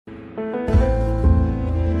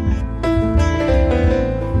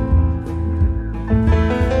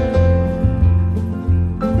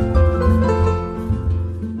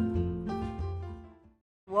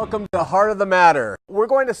welcome to the Heart of the Matter. We're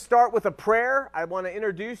going to start with a prayer. I want to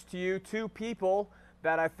introduce to you two people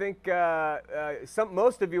that I think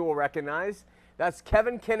most of you will recognize. That's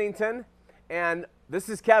Kevin Kennington, and this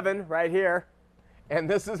is Kevin right here, and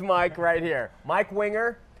this is Mike right here. Mike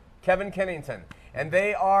Winger, Kevin Kennington. And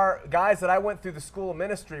they are guys that I went through the school of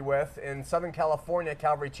ministry with in Southern California,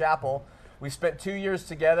 Calvary Chapel. We spent 2 years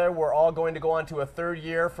together. We're all going to go on to a third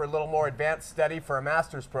year for a little more advanced study for a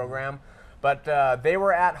master's program. But they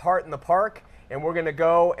were at Heart in the Park, and we're going to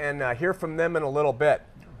go and hear from them in a little bit.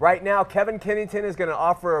 Right now, Kevin Kennington is going to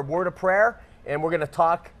offer a word of prayer, and we're going to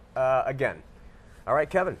talk again. All right,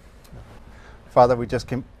 Kevin. Father, we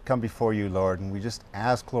just come before you, Lord, and we just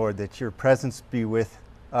ask, Lord, that your presence be with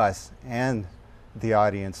us and the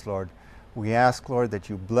audience, Lord. We ask, Lord, that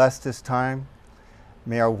you bless this time.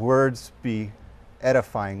 May our words be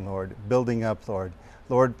edifying, Lord, building up, Lord.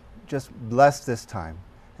 Lord, just bless this time.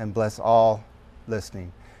 And bless all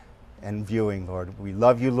listening and viewing, Lord. We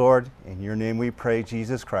love you, Lord. In your name we pray,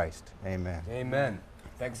 Jesus Christ. Amen. Amen.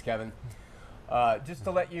 Thanks, Kevin. Just to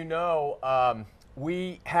let you know,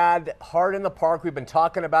 we had Heart in the Park. We've been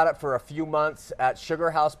talking about it for a few months at Sugar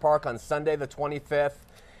House Park on Sunday the 25th,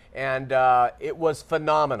 and it was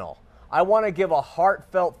phenomenal. I want to give a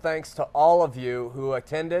heartfelt thanks to all of you who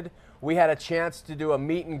attended. We had a chance to do a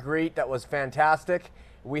meet and greet that was fantastic.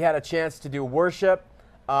 We had a chance to do worship.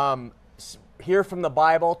 Hear from the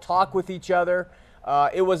Bible, talk with each other.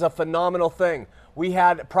 It was a phenomenal thing. We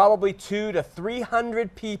had probably 200 to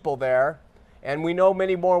 300 people there, and we know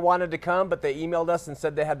many more wanted to come, but they emailed us and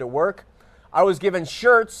said they had to work. I was given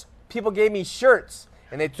shirts. People gave me shirts,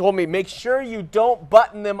 and they told me, make sure you don't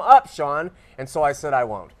button them up, Sean. And so I said I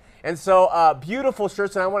won't. And so beautiful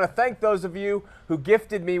shirts, and I want to thank those of you who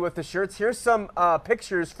gifted me with the shirts. Here's some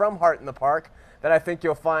pictures from Heart in the Park that I think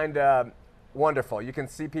you'll find wonderful. You can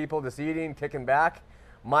see people just eating, kicking back.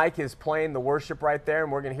 Mike is playing the worship right there,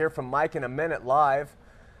 and we're going to hear from Mike in a minute live.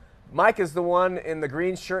 Mike is the one in the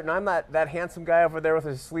green shirt, and I'm that handsome guy over there with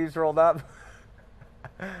his sleeves rolled up.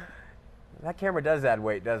 That camera does add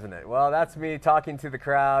weight, doesn't it? Well, that's me talking to the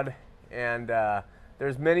crowd, and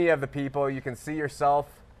there's many of the people. You can see yourself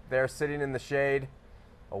there sitting in the shade.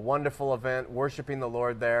 A wonderful event, worshiping the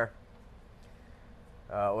Lord there.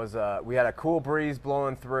 We had a cool breeze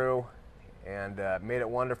blowing through, and made it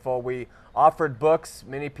wonderful. We offered books.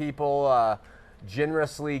 Many people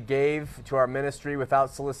generously gave to our ministry without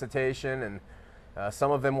solicitation, and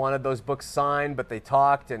some of them wanted those books signed, but they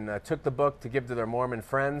talked and took the book to give to their Mormon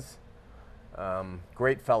friends.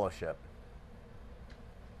 Great fellowship.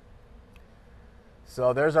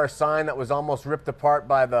 So there's our sign that was almost ripped apart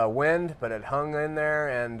by the wind, but it hung in there,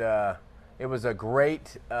 and it was a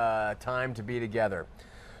great time to be together.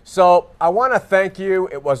 So I want to thank you.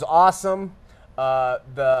 It was awesome.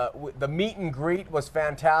 The meet and greet was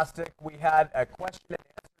fantastic. We had a question and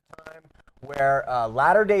answer time where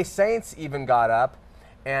Latter-day Saints even got up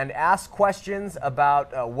and asked questions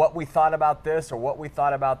about what we thought about this or what we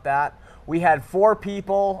thought about that. We had 4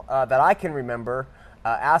 people that I can remember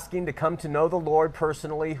asking to come to know the Lord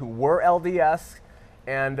personally who were LDS,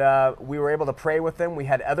 and we were able to pray with them. We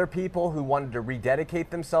had other people who wanted to rededicate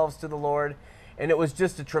themselves to the Lord. And it was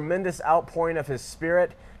just a tremendous outpouring of His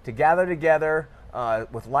Spirit to gather together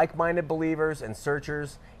with like-minded believers and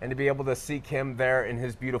searchers and to be able to seek Him there in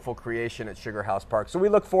His beautiful creation at Sugar House Park. So we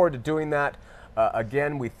look forward to doing that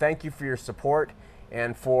again. We thank you for your support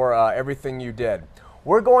and for everything you did.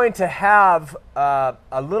 We're going to have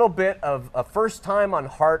a little bit of a first time on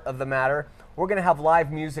Heart of the Matter. We're going to have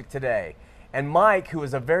live music today. And Mike, who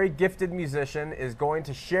is a very gifted musician, is going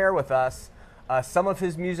to share with us some of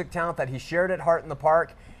his music talent that he shared at Heart in the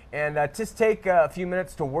Park, and just take a few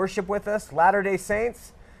minutes to worship with us. Latter-day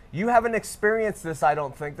Saints, you haven't experienced this, I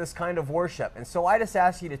don't think, this kind of worship. And so I just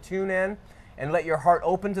ask you to tune in and let your heart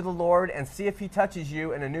open to the Lord and see if He touches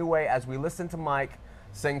you in a new way as we listen to Mike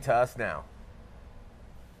sing to us now.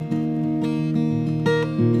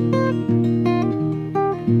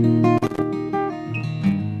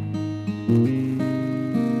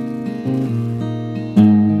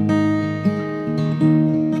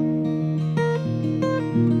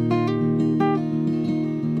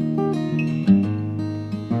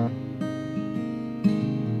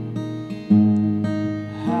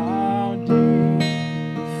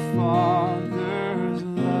 Father's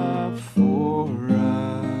love for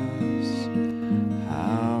us.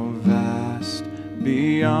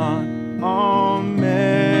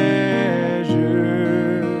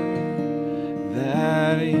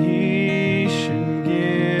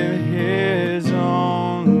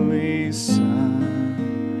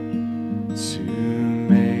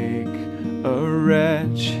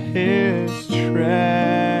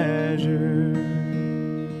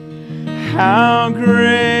 How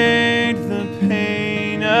great the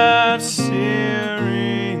pain of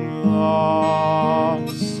searing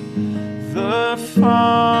loss. The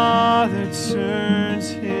Father turns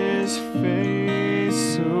his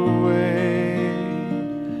face away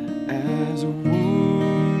as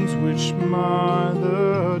wounds which mar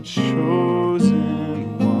the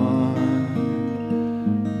chosen one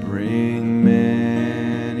bring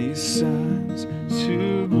many sons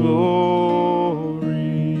to glory.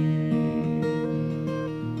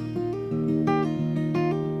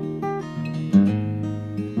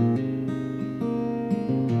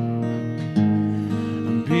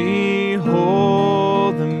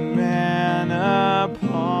 Behold the man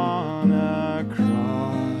upon a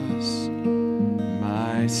cross,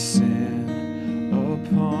 my sin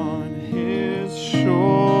upon his shoulders.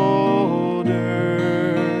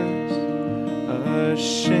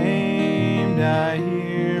 Ashamed I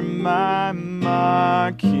hear my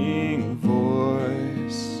mocking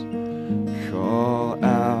voice call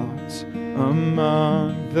out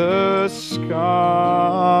among the scoffers.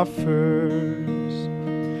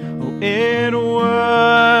 It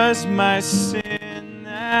was my sin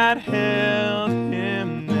that held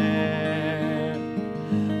him there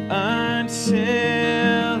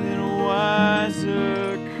until it was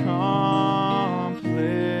accomplished.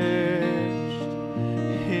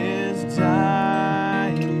 His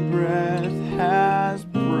dying breath has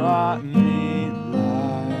brought me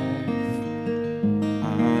life.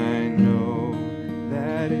 I know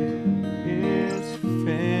that it is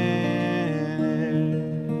finished.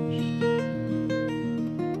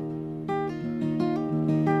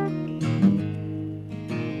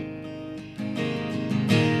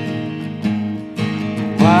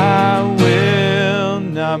 I will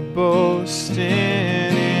not boast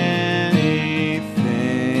in anything,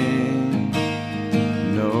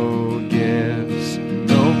 no gifts,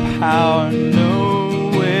 no power,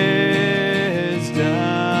 no wisdom,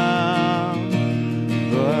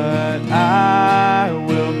 but I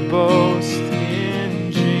will boast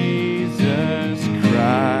in Jesus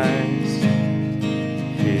Christ,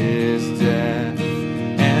 his death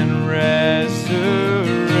and resurrection.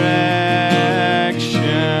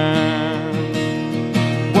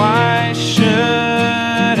 Why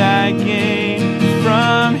should I gain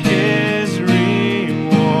from his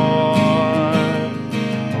reward?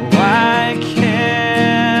 Why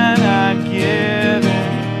cannot give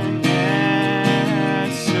an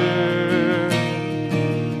answer?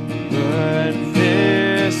 But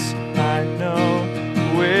this I know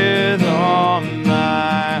with all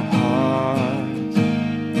my heart,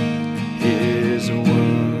 his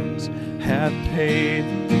wounds have paid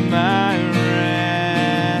my ransom.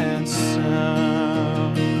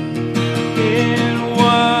 It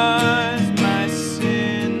was my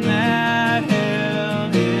sin that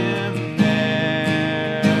held him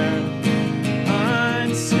there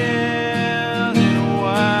until it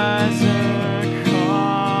was accomplished.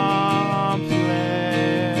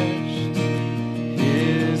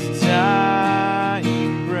 His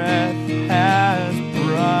dying breath has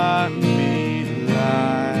brought me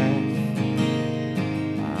life.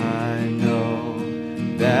 I know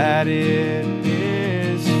that it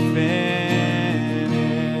is finished.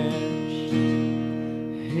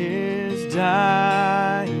 His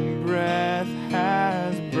dying breath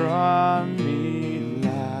has brought me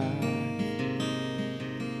life.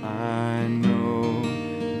 I know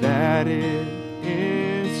that it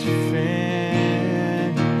is finished.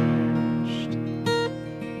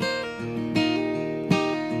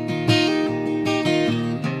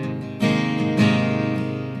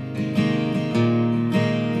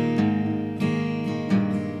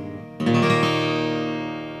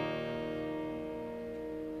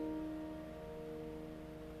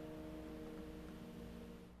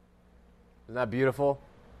 Isn't that beautiful?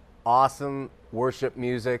 Awesome worship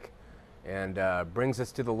music, and brings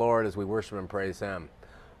us to the Lord as we worship and praise Him.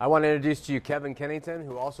 I want to introduce to you Kevin Kennington,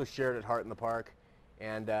 who also shared at Heart in the Park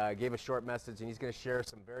and gave a short message, and he's going to share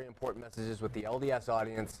some very important messages with the LDS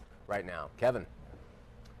audience right now. Kevin.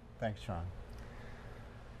 Thanks, Sean.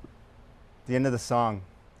 At the end of the song,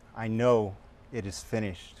 I know it is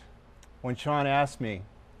finished. When Sean asked me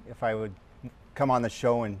if I would come on the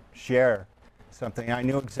show and share something, I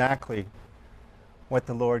knew exactly what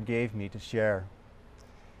the Lord gave me to share.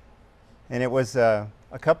 And it was a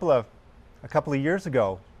couple of years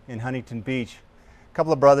ago in Huntington Beach. A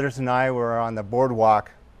couple of brothers and I were on the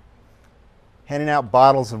boardwalk handing out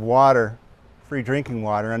bottles of water, free drinking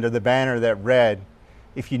water, under the banner that read,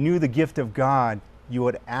 "If you knew the gift of God, you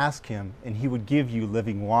would ask Him and He would give you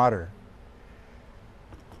living water."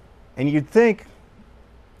 And you'd think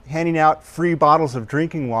handing out free bottles of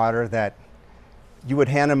drinking water that you would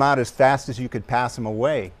hand them out as fast as you could pass them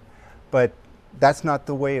away. But that's not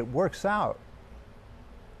the way it works out.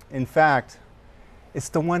 In fact, it's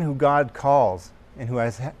the one who God calls and who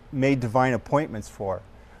has made divine appointments for.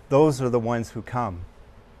 Those are the ones who come.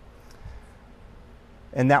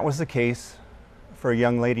 And that was the case for a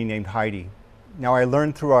young lady named Heidi. Now, I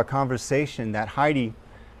learned through our conversation that Heidi,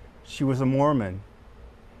 she was a Mormon,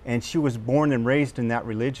 and she was born and raised in that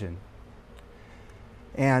religion.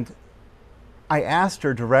 And I asked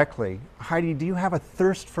her directly, Heidi, do you have a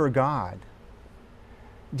thirst for God?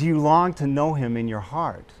 Do you long to know Him in your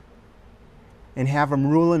heart and have Him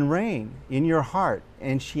rule and reign in your heart?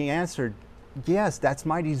 And she answered, yes, that's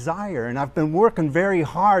my desire, and I've been working very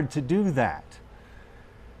hard to do that.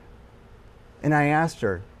 And I asked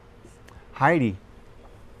her, Heidi,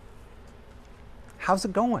 how's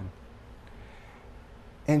it going?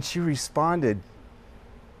 And she responded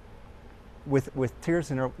with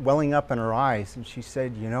tears welling up in her eyes, and she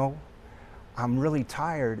said, you know, I'm really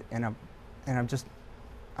tired, and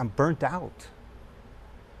I'm burnt out.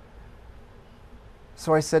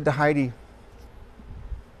 So I said to Heidi,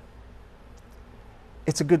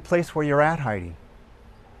 it's a good place where you're at, Heidi.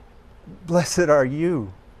 Blessed are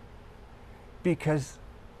you, because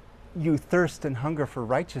you thirst and hunger for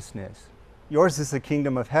righteousness. Yours is the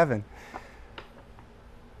kingdom of heaven.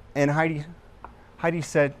 And Heidi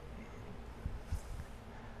said,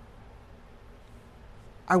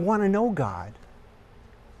 I want to know God.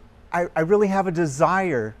 I really have a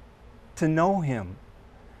desire to know Him.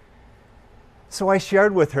 So I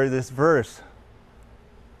shared with her this verse,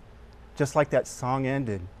 just like that song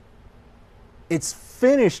ended. It's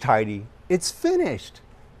finished, Heidi. It's finished.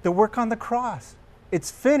 The work on the cross. It's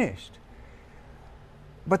finished.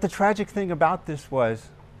 But the tragic thing about this was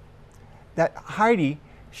that Heidi,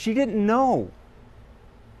 she didn't know.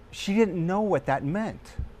 She didn't know what that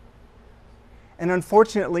meant. And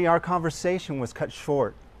unfortunately, our conversation was cut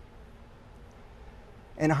short.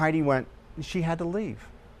 And Heidi she had to leave.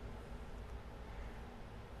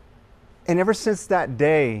 And ever since that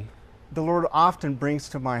day, the Lord often brings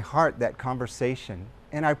to my heart that conversation.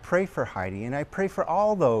 And I pray for Heidi, and I pray for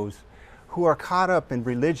all those who are caught up in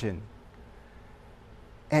religion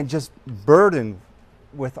and just burdened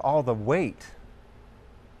with all the weight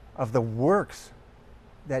of the works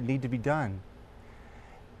that need to be done.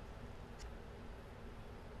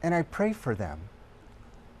 And I pray for them.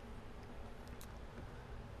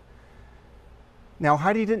 Now,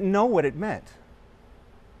 Heidi didn't know what it meant.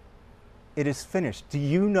 It is finished. Do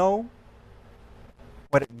you know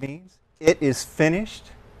what it means? It is finished.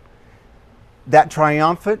 That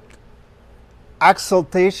triumphant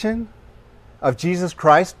exaltation of Jesus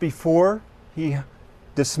Christ before He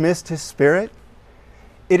dismissed His Spirit.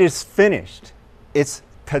 It is finished. It's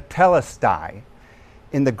tetelestai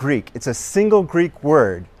in the Greek. It's a single Greek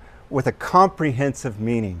word with a comprehensive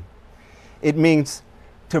meaning. It means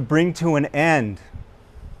to bring to an end,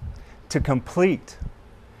 to complete,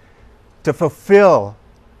 to fulfill,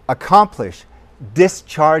 accomplish,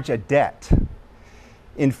 discharge a debt.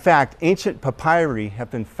 In fact, ancient papyri have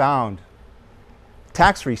been found,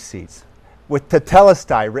 tax receipts, with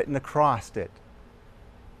tetelestai written across it.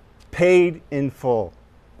 Paid in full.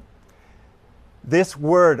 This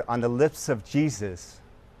word on the lips of Jesus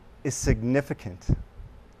is significant.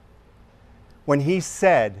 When He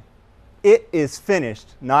said, it is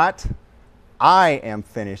finished, not I am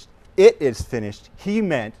finished, it is finished, He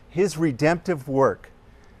meant His redemptive work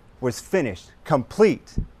was finished,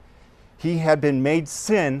 complete. He had been made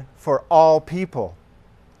sin for all people.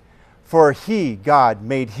 For He, God,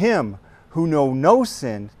 made Him who know no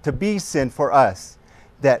sin to be sin for us,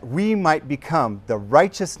 that we might become the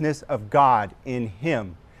righteousness of God in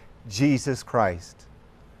Him, Jesus Christ.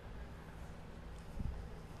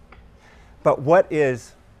 But what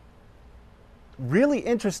is really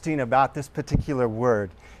interesting about this particular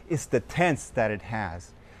word is the tense that it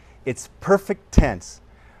has. It's perfect tense,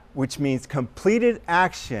 which means completed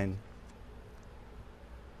action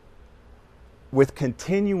with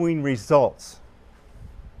continuing results.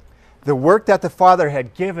 The work that the Father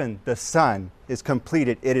had given the Son is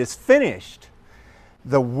completed. It is finished.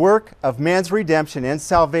 The work of man's redemption and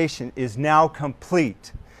salvation is now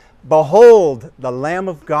complete. Behold the Lamb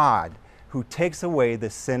of God who takes away the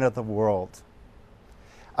sin of the world.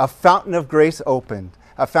 A fountain of grace opened,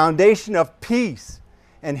 a foundation of peace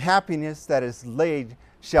and happiness that is laid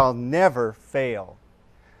shall never fail.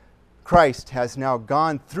 Christ has now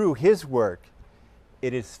gone through His work.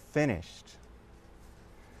 It is finished.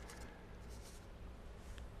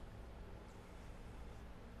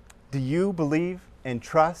 Do you believe and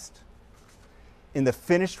trust in the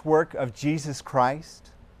finished work of Jesus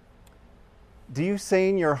Christ? Do you say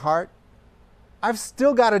in your heart, I've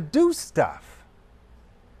still got to do stuff.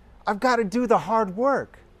 I've got to do the hard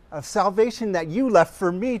work of salvation that you left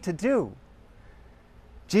for me to do.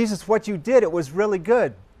 Jesus, what you did, it was really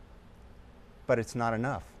good, but it's not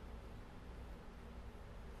enough.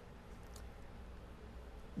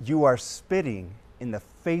 You are spitting in the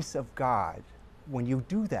face of God when you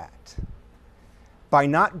do that. By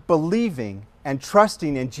not believing and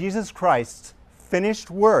trusting in Jesus Christ's finished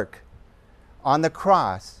work on the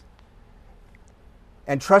cross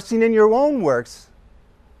and trusting in your own works,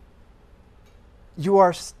 you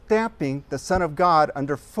are stamping the Son of God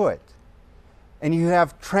underfoot. And you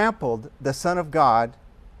have trampled the Son of God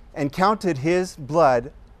and counted his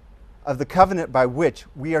blood of the covenant by which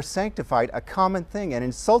we are sanctified a common thing, and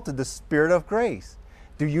insulted the Spirit of grace.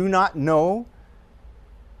 Do you not know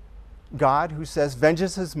God, who says,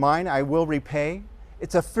 vengeance is mine, I will repay?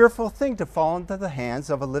 It's a fearful thing to fall into the hands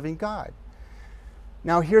of a living God.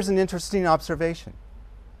 Now here's an interesting observation.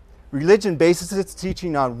 Religion bases its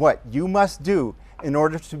teaching on what you must do in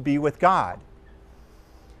order to be with God.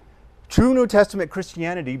 True New Testament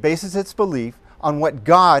Christianity bases its belief on what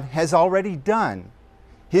God has already done.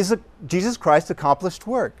 Jesus Christ accomplished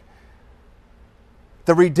work.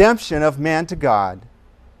 The redemption of man to God.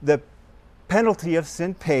 The penalty of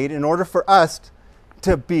sin paid in order for us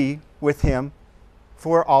to be with him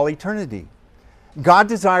for all eternity. God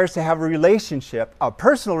desires to have a relationship, a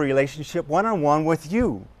personal relationship, one-on-one with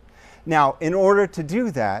you. Now, in order to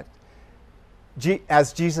do that,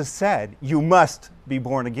 as Jesus said, you must be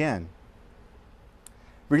born again.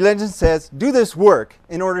 Religion says, do this work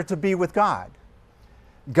in order to be with God.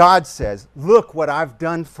 God says, look what I've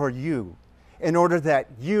done for you in order that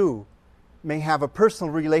you may have a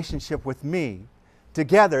personal relationship with me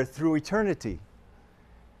together through eternity.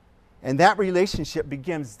 And that relationship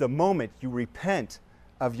begins the moment you repent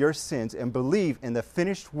of your sins and believe in the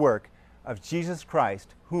finished work of Jesus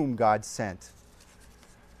Christ, whom God sent.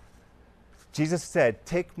 Jesus said,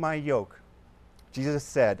 take my yoke. Jesus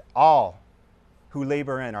said, all who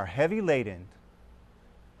labor and are heavy laden,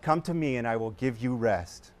 come to me and I will give you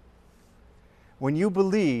rest. When you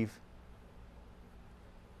believe,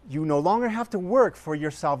 you no longer have to work for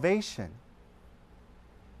your salvation.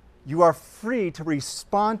 You are free to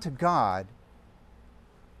respond to God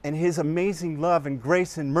and his amazing love and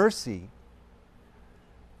grace and mercy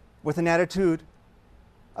with an attitude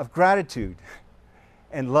of gratitude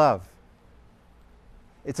and love.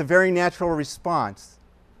 It's a very natural response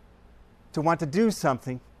to want to do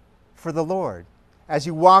something for the Lord. As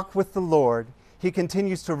you walk with the Lord, he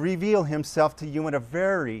continues to reveal himself to you in a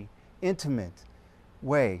very intimate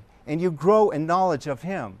way, and you grow in knowledge of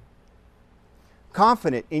him.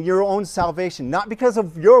 Confident in your own salvation, not because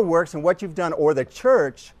of your works and what you've done or the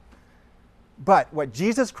church, but what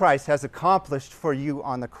Jesus Christ has accomplished for you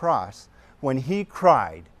on the cross when he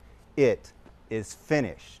cried, "It is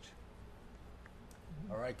finished."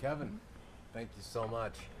 All right, Kevin, thank you so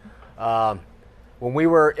much. When we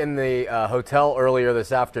were in the hotel earlier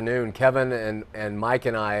this afternoon, Kevin and Mike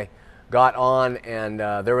and I got on, and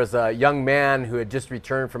there was a young man who had just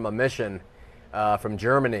returned from a mission from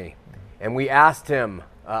Germany, and we asked him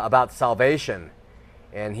about salvation,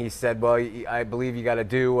 and he said, well, I believe you got to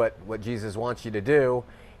do what Jesus wants you to do,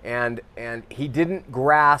 and he didn't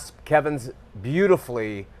grasp Kevin's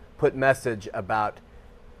beautifully put message about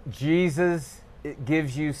Jesus. It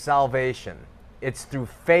gives you salvation. It's through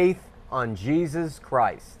faith on Jesus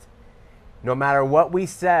Christ. No matter what we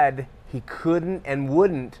said, he couldn't and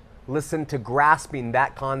wouldn't listen to grasping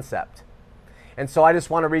that concept. And so I just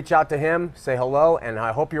want to reach out to him, say hello, and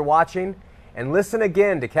I hope you're watching, and listen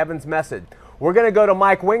again to Kevin's message. We're going to go to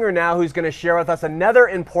Mike Winger now, who's going to share with us another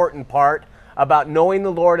important part about knowing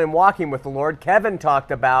the Lord and walking with the Lord. Kevin talked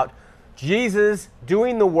about Jesus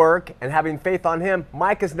doing the work and having faith on him.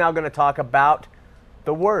 Mike is now going to talk about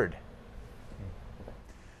the Word.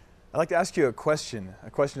 I'd like to ask you a question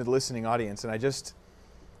to the listening audience, and I just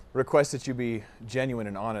request that you be genuine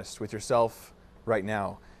and honest with yourself right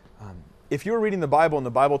now. If you were reading the Bible and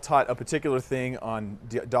the Bible taught a particular thing on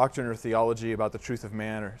doctrine or theology about the truth of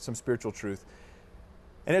man or some spiritual truth,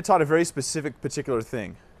 and it taught a very specific particular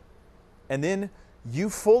thing, and then you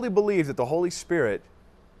fully believe that the Holy Spirit,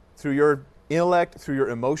 through your intellect, through your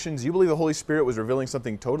emotions, you believe the Holy Spirit was revealing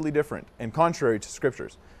something totally different and contrary to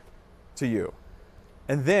Scriptures to you.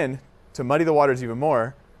 And then, to muddy the waters even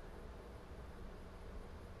more,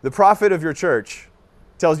 the prophet of your church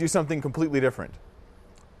tells you something completely different.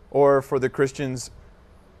 Or for the Christians,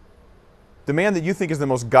 the man that you think is the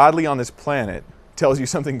most godly on this planet tells you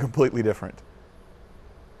something completely different.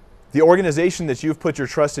 The organization that you've put your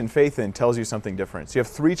trust and faith in tells you something different. So you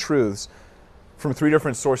have three truths from 3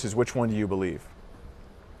 different sources, which one do you believe?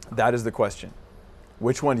 That is the question.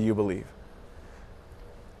 Which one do you believe?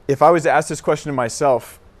 If I was to ask this question to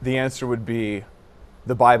myself, the answer would be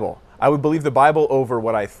the Bible. I would believe the Bible over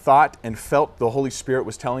what I thought and felt the Holy Spirit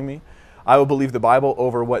was telling me. I would believe the Bible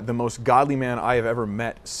over what the most godly man I have ever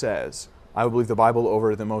met says. I would believe the Bible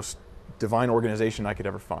over the most divine organization I could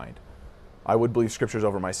ever find. I would believe scriptures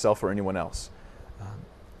over myself or anyone else.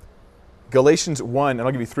 Galatians 1, and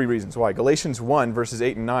I'll give you 3 reasons why. Galatians 1, verses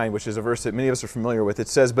 8 and 9, which is a verse that many of us are familiar with, it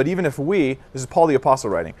says, "But even if we," this is Paul the Apostle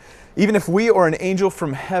writing, "even if we or an angel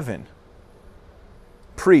from heaven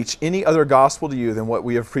preach any other gospel to you than what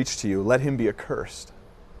we have preached to you, let him be accursed."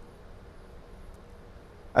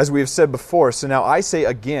 As we have said before, so now I say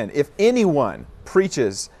again, if anyone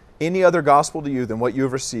preaches any other gospel to you than what you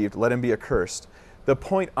have received, let him be accursed. The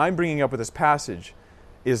point I'm bringing up with this passage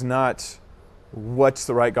is not what's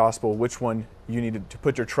the right gospel, which one you need to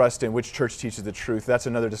put your trust in, which church teaches the truth. That's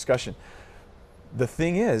another discussion. The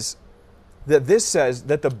thing is that this says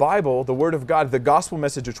that the Bible, the Word of God, the gospel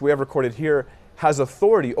message which we have recorded here, has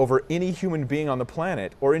authority over any human being on the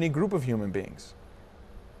planet or any group of human beings.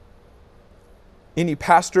 Any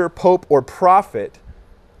pastor, pope, or prophet,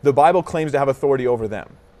 the Bible claims to have authority over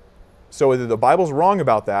them. So either the Bible's wrong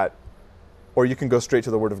about that, or you can go straight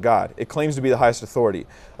to the Word of God. It claims to be the highest authority.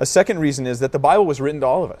 A second reason is that the Bible was written to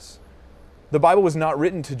all of us. The Bible was not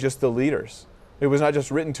written to just the leaders. It was not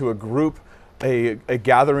just written to a group, a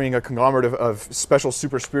gathering, a conglomerate of special,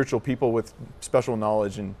 super spiritual people with special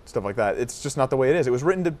knowledge and stuff like that. It's just not the way it is. It was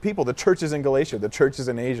written to people, the churches in Galatia, the churches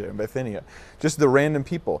in Asia and Bithynia, just the random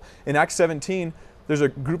people. In Acts 17, there's a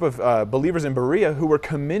group of believers in Berea who were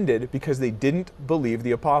commended because they didn't believe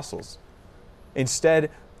the apostles.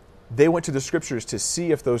 Instead, they went to the scriptures to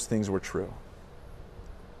see if those things were true.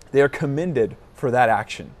 They are commended for that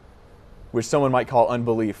action, which someone might call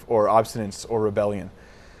unbelief or obstinance or rebellion.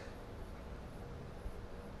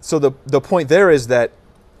 So the point there is that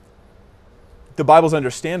the Bible's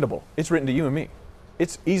understandable. It's written to you and me.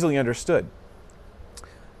 It's easily understood.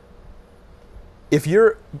 If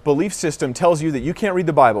your belief system tells you that you can't read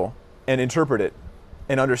the Bible and interpret it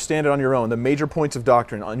and understand it on your own, the major points of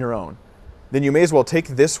doctrine on your own, then you may as well take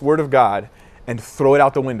this Word of God and throw it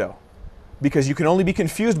out the window. Because you can only be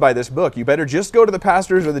confused by this book. You better just go to the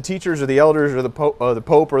pastors or the teachers or the elders or the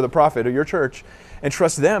Pope or the prophet or your church and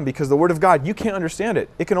trust them, because the Word of God, you can't understand it.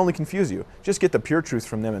 It can only confuse you. Just get the pure truth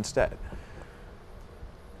from them instead.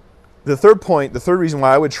 The third point, the third reason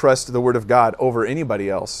why I would trust the Word of God over anybody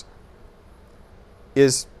else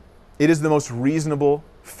is it is the most reasonable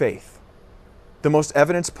faith. The most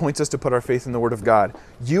evidence points us to put our faith in the Word of God.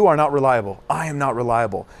 You are not reliable. I am not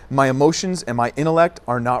reliable. My emotions and my intellect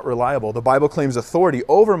are not reliable. The Bible claims authority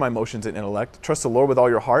over my emotions and intellect. Trust the Lord with all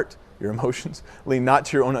your heart, your emotions. Lean not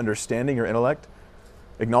to your own understanding, your intellect.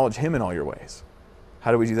 Acknowledge Him in all your ways.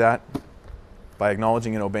 How do we do that? By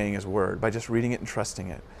acknowledging and obeying His Word, by just reading it and trusting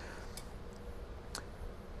it.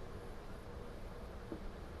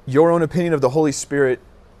 Your own opinion of the Holy Spirit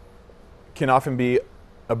can often be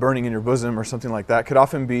a burning in your bosom or something like that. Could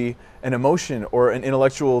often be an emotion or an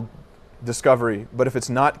intellectual discovery. But if it's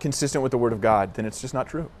not consistent with the Word of God, then it's just not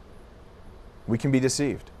true. We can be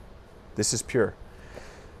deceived. This is pure.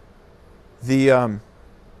 The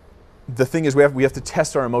thing is, we have to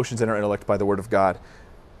test our emotions and our intellect by the Word of God.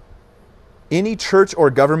 Any church or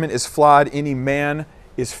government is flawed. Any man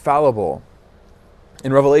is fallible.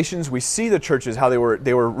 In Revelations, we see the churches, how they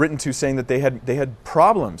were written to, saying that they had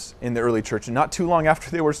problems in the early church, and not too long after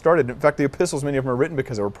they were started. In fact, the epistles, many of them are written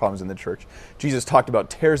because there were problems in the church. Jesus talked about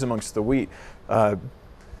tares amongst the wheat.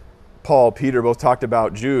 Paul, Peter both talked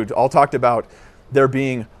about, Jude, all talked about there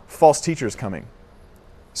being false teachers coming.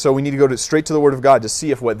 So we need to go straight to the Word of God to see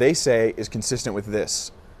if what they say is consistent with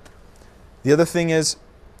this. The other thing is,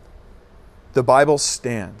 the Bible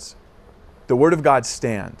stands. The Word of God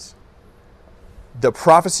stands. The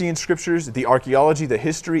prophecy in Scriptures, the archaeology, the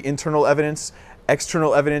history, internal evidence,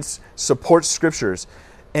 external evidence supports Scriptures.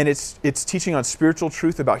 And it's teaching on spiritual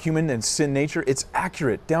truth about human and sin nature. It's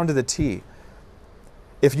accurate down to the T.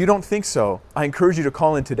 If you don't think so, I encourage you to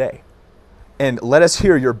call in today and let us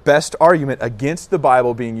hear your best argument against the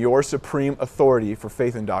Bible being your supreme authority for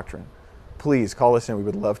faith and doctrine. Please call us in. We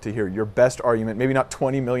would love to hear your best argument. Maybe not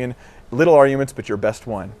 20 million little arguments, but your best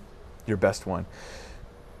one. Your best one.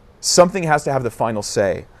 Something has to have the final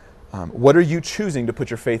say. What are you choosing to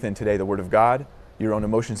put your faith in today? The Word of God, your own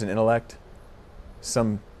emotions and intellect,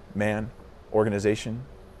 some man, organization?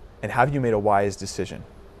 And have you made a wise decision?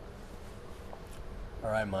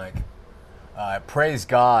 All right, Mike. Praise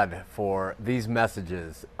God for these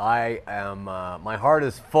messages. My heart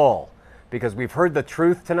is full because we've heard the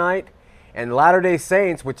truth tonight, and Latter-day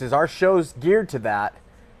Saints, which is our show's geared to that,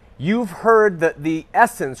 you've heard the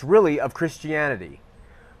essence really of Christianity.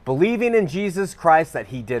 Believing in Jesus Christ, that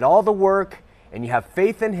he did all the work, and you have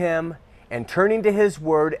faith in him, and turning to his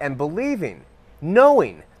word and believing,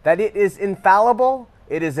 knowing that it is infallible,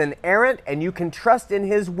 it is inerrant, and you can trust in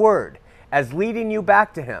his word as leading you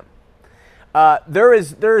back to him.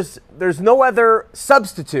 There's no other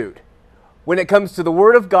substitute when it comes to the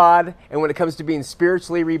Word of God and when it comes to being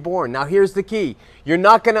spiritually reborn. Now here's the key. You're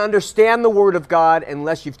not going to understand the Word of God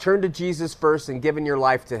unless you've turned to Jesus first and given your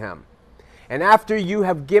life to him. And after you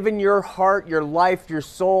have given your heart, your life, your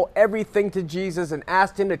soul, everything to Jesus and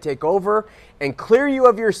asked him to take over and clear you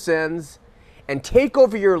of your sins and take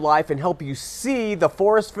over your life and help you see the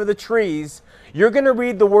forest for the trees, you're going to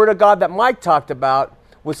read the Word of God that Mike talked about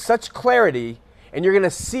with such clarity, and you're going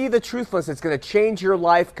to see the truthfulness. It's going to change your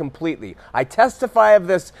life completely. I testify of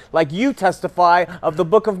this like you testify of the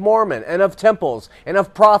Book of Mormon and of temples and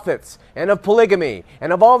of prophets and of polygamy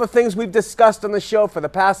and of all the things we've discussed on the show for the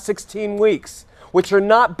past 16 weeks, which are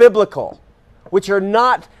not biblical, which are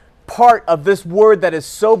not part of this word that is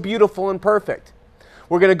so beautiful and perfect.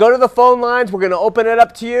 We're going to go to the phone lines. We're going to open it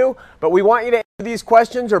up to you, but we want you to answer these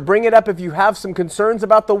questions or bring it up if you have some concerns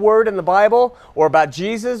about the Word and the Bible or about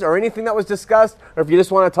Jesus or anything that was discussed, or if you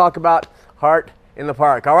just want to talk about Heart in the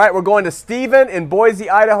Park. All right, we're going to Stephen in Boise,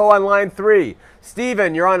 Idaho on line 3.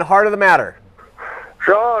 Stephen, you're on Heart of the Matter.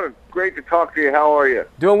 Sean, great to talk to you. How are you?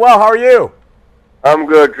 Doing well. How are you? I'm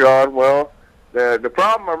good, Sean. Well, the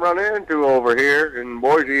problem I'm running into over here in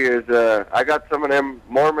Boise is I got some of them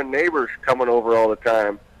Mormon neighbors coming over all the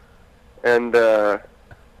time, and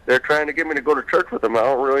they're trying to get me to go to church with them. I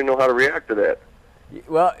don't really know how to react to that.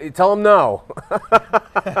 Well, you tell them no.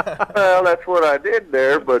 Well, that's what I did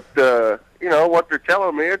there, but you know what they're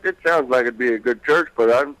telling me. It sounds like it'd be a good church,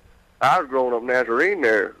 but I was growing up Nazarene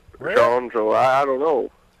there, Really? Sean. So I don't know.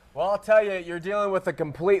 Well, I'll tell you, you're dealing with a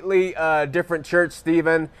completely different church,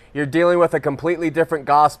 Stephen. You're dealing with a completely different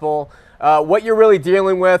gospel. What you're really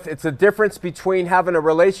dealing with, it's a difference between having a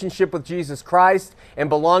relationship with Jesus Christ and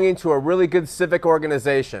belonging to a really good civic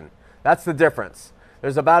organization. That's the difference.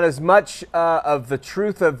 There's about as much of the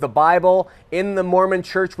truth of the Bible in the Mormon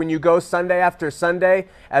church when you go Sunday after Sunday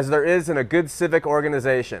as there is in a good civic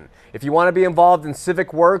organization. If you want to be involved in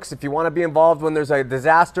civic works, if you want to be involved when there's a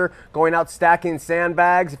disaster, going out stacking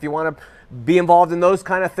sandbags, if you want to be involved in those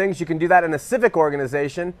kind of things, you can do that in a civic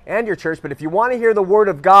organization and your church. But if you want to hear the Word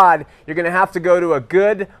of God, you're going to have to go to a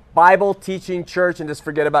good Bible teaching church and just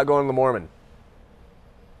forget about going to the Mormon.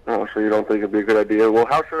 Oh, so you don't think it'd be a good idea? Well,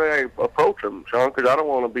 how should I approach them, Sean? Because I don't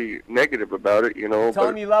want to be negative about it, you know. Tell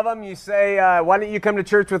them you love them. You say, why don't you come to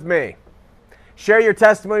church with me? Share your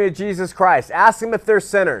testimony of Jesus Christ. Ask them if they're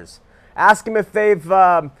sinners. Ask them if they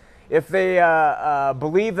believe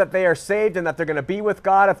that they are saved and that they're going to be with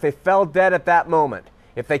God if they fell dead at that moment.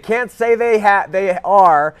 If they can't say they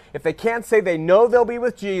are, if they can't say they know they'll be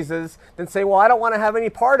with Jesus, then say, well, I don't want to have any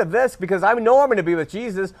part of this because I know I'm going to be with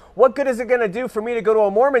Jesus. What good is it going to do for me to go to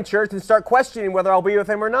a Mormon church and start questioning whether I'll be with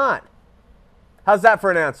him or not? How's that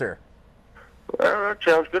for an answer? Well, that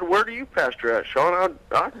sounds good. Where do you pastor at, Sean?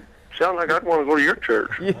 I sound like I'd want to go to your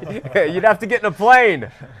church. You'd have to get in a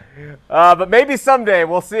plane. But maybe someday.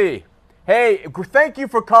 We'll see. Hey, thank you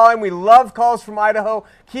for calling. We love calls from Idaho.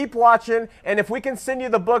 Keep watching. And if we can send you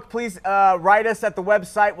the book, please write us at the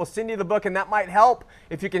website. We'll send you the book, and that might help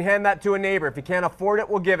if you can hand that to a neighbor. If you can't afford it,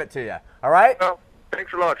 we'll give it to you. All right? Well,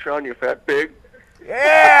 thanks a lot, Sean, you fat pig.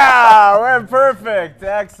 Yeah, we're perfect.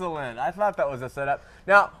 Excellent. I thought that was a setup.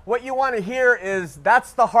 Now, what you want to hear is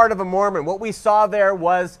that's the heart of a Mormon. What we saw there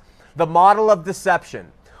was the model of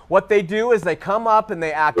deception. What they do is they come up and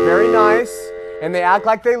they act very nice, and they act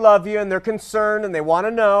like they love you, and they're concerned, and they want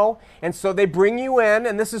to know, and so they bring you in,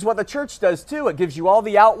 and this is what the church does too. It gives you all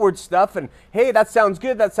the outward stuff, and hey, that sounds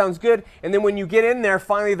good, and then when you get in there,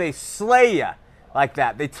 finally they slay you like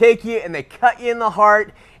that. They take you and they cut you in the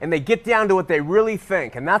heart, and they get down to what they really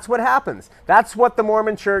think, and that's what happens. That's what the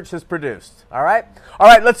Mormon church has produced, all right? All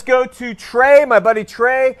right, let's go to Trey, my buddy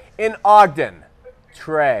Trey in Ogden.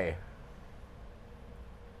 Trey.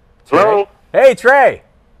 Hello. Hey, Trey.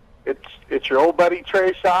 It's your old buddy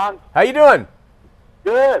Trey, Sean. How you doing?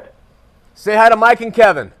 Good. Say hi to Mike and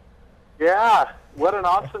Kevin. Yeah. What an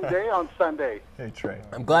awesome day on Sunday. Hey, Trey.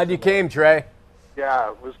 I'm glad you came, Trey.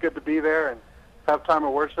 Yeah, it was good to be there and have time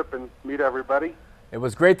of worship and meet everybody. It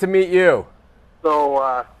was great to meet you.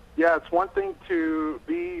 So, yeah, it's one thing to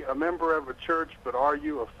be a member of a church, but are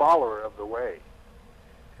you a follower of the way?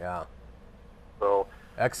 Yeah. So,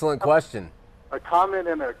 Excellent question. a comment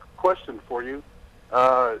and a question for you.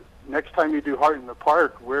 Next time you do Heart in the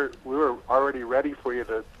Park, we were already ready for you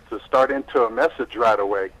to to start into a message right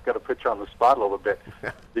away. Got to put you on the spot a little bit.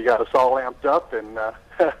 You got us all amped up, and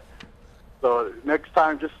so next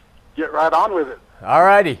time, just get right on with it. All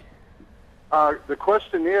righty. The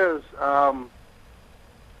question is,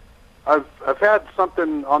 I've had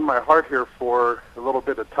something on my heart here for a little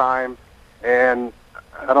bit of time, and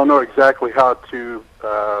I don't know exactly how to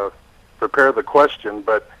prepare the question,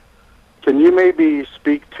 but can you maybe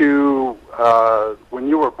speak to when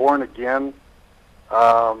you were born again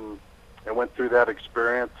and went through that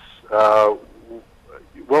experience?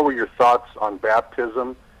 What were your thoughts on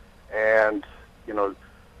baptism and,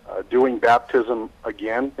 doing baptism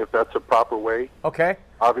again, if that's a proper way? Okay.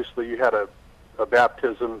 Obviously, you had a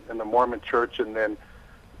baptism in the Mormon Church, and then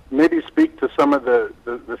maybe speak to some of the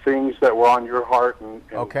things that were on your heart and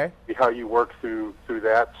Okay. how you work through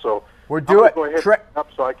that. So We're I'm doing gonna go ahead and hang up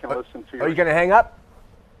so I can listen to you. Are you going to hang up?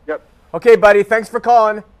 Yep. Okay, buddy. Thanks for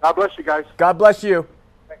calling. God bless you guys. God bless you.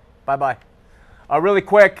 Bye-bye. Really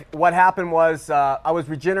quick, what happened was I was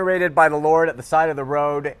regenerated by the Lord at the side of the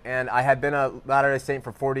road, and I had been a Latter-day Saint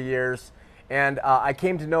for 40 years. And I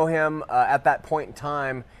came to know him at that point in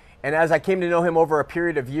time. And as I came to know him over a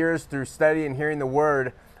period of years through study and hearing the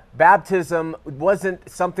Word, baptism wasn't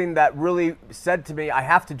something that really said to me, I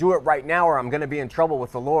have to do it right now or I'm going to be in trouble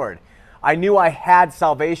with the Lord. I knew I had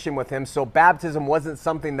salvation with him, so baptism wasn't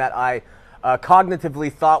something that I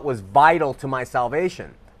cognitively thought was vital to my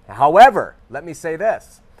salvation. However, let me say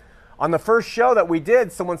this. On the first show that we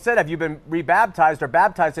did, someone said, have you been rebaptized or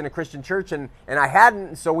baptized in a Christian church? And I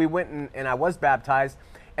hadn't, so we went and I was baptized.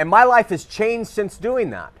 And my life has changed since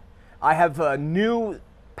doing that. I have a new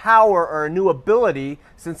power or a new ability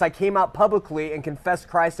since I came out publicly and confessed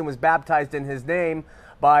Christ and was baptized in his name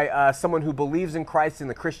by someone who believes in Christ in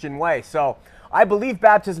the Christian way. So I believe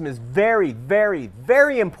baptism is very, very,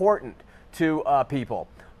 very important to people.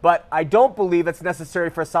 But I don't believe it's necessary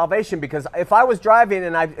for salvation, because if I was driving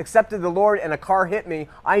and I accepted the Lord and a car hit me,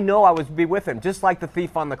 I know I would be with him, just like the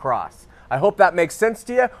thief on the cross. I hope that makes sense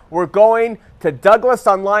to you. We're going to Douglas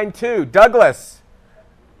on line 2. Douglas,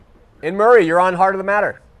 in Murray, you're on Heart of the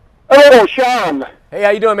Matter. Hello, Sean. Hey, how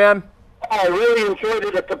you doing, man? I really enjoyed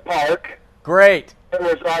it at the park. Great. It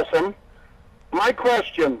was awesome. My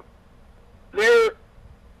question, there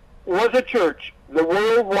was a church, the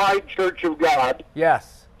Worldwide Church of God,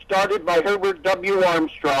 Yes. started by Herbert W.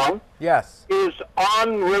 Armstrong. Yes. His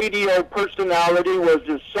on-radio personality was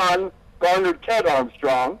his son, Garner Ted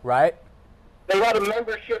Armstrong. Right. They had a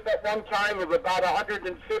membership at one time of about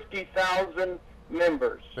 150,000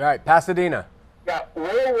 members. Right. Pasadena. Yeah,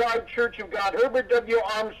 Worldwide Church of God. Herbert W.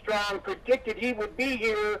 Armstrong predicted he would be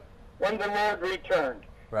here when the Lord returned.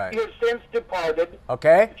 Right. He has since departed.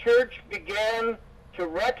 Okay. The church began to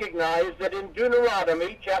recognize that in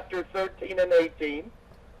Deuteronomy chapter 13 and 18,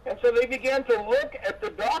 and so they began to look at the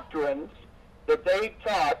doctrines that they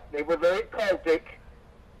taught. They were very cultic,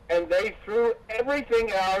 and they threw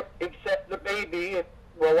everything out except the baby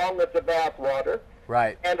along with the bathwater.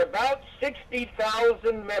 Right. And about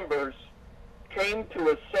 60,000 members came to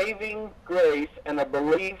a saving grace and a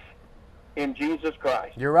belief in Jesus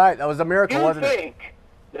Christ. You're right. That was a miracle, Do you wasn't it? think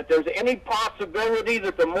that there's any possibility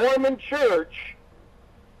that the Mormon Church,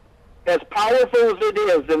 as powerful as it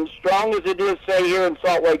is and strong as it is, say, here in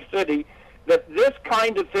Salt Lake City, that this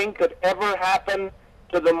kind of thing could ever happen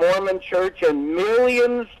to the Mormon Church and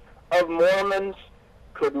millions of Mormons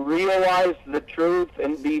could realize the truth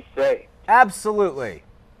and be saved? Absolutely.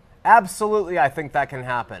 Absolutely, I think that can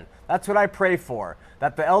happen. That's what I pray for,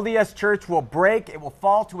 that the LDS Church will break, it will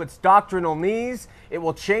fall to its doctrinal knees, it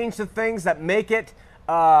will change the things that make it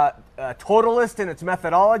totalist in its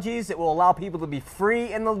methodologies. It will allow people to be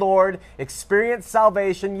free in the Lord, experience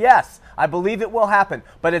salvation. Yes, I believe it will happen,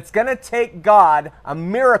 but it's going to take God a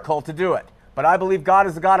miracle to do it. But I believe God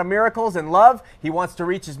is a God of miracles and love. He wants to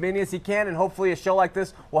reach as many as he can, and hopefully a show like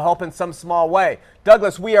this will help in some small way.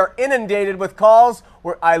 Douglas, we are inundated with calls.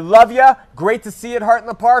 I love you. Great to see you at Heart in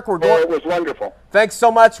the Park. It was wonderful. Thanks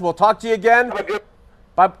so much. We'll talk to you again. Have a good.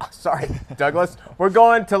 Bye. Sorry, Douglas. We're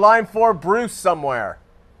going to line 4, Bruce somewhere.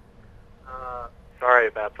 Sorry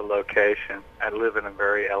about the location. I live in a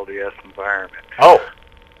very LDS environment. Oh.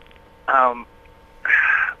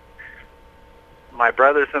 My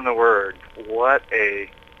brothers in the Word, what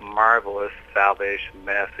a marvelous salvation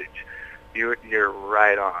message. You're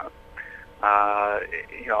right on.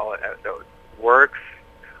 The works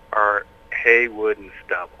are hay, wood, and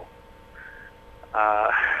stubble.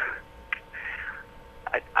 I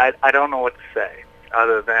don't know what to say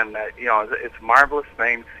other than that. It's a marvelous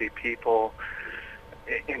thing to see people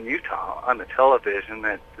in Utah on the television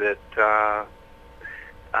that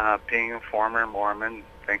being a former Mormon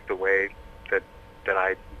think the way that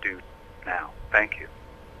I do now. Thank you.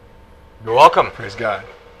 You're welcome. Praise God.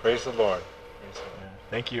 Praise the Lord.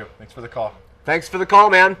 Thank you. Thanks for the call. Thanks for the call,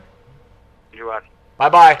 man. You're welcome.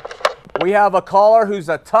 Bye-bye. We have a caller who's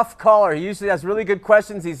a tough caller. He usually has really good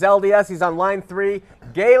questions. He's LDS. He's on line 3.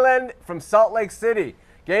 Galen from Salt Lake City.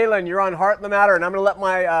 Galen, you're on Heart in the Matter, and I'm going to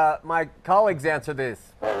let my colleagues answer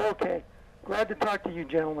this. Oh, okay. Glad to talk to you,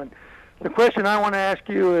 gentlemen. The question I want to ask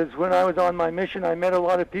you is, when I was on my mission, I met a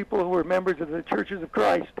lot of people who were members of the Churches of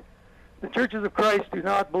Christ. The Churches of Christ do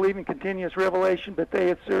not believe in continuous revelation, but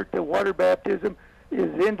they assert that water baptism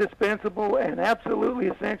is indispensable and absolutely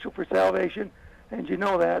essential for salvation, and you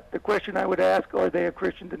know that. The question I would ask, are they a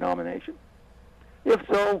Christian denomination? If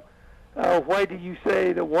so, why do you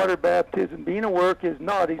say that water baptism, being a work, is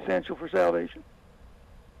not essential for salvation?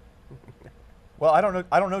 Well, I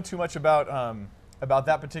don't know too much about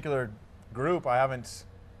that particular group. I haven't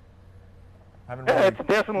really It's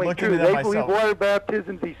definitely looked true. into that They believe myself. water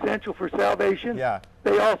baptism is essential for salvation. Yeah.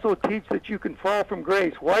 They also teach that you can fall from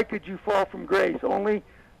grace. Why could you fall from grace? Only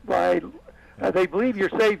by they believe you're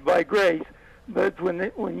saved by grace. But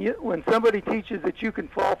when somebody teaches that you can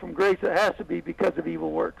fall from grace, it has to be because of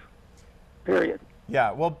evil works. Period.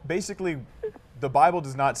 Yeah, well, basically, the Bible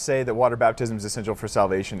does not say that water baptism is essential for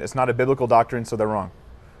salvation. It's not a biblical doctrine, so they're wrong.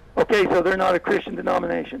 Okay, so they're not a Christian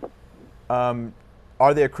denomination.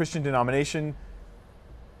 Are they a Christian denomination?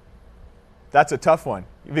 That's a tough one,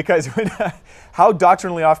 because how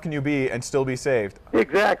doctrinally off can you be and still be saved?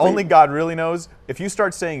 Exactly. Only God really knows. If you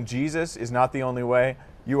start saying Jesus is not the only way,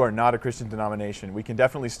 you are not a Christian denomination. We can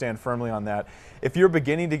definitely stand firmly on that. If you're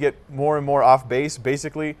beginning to get more and more off base,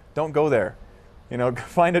 basically, don't go there. You know,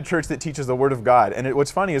 find a church that teaches the Word of God. And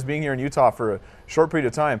what's funny is, being here in Utah for a short period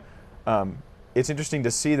of time, it's interesting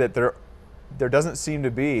to see that there doesn't seem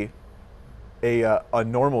to be a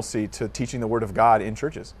normalcy to teaching the Word of God in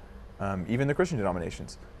churches, even the Christian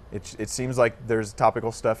denominations. It seems like there's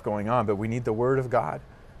topical stuff going on, but we need the Word of God.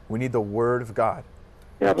 We need the Word of God.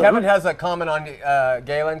 Yeah, but Kevin has a comment on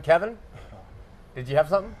Galen. Kevin, did you have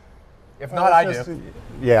something? If not, I do.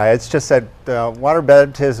 Yeah, it's just that water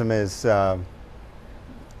baptism is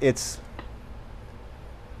it's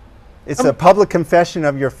a public confession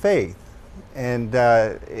of your faith, and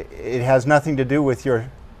it has nothing to do with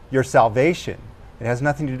your salvation. It has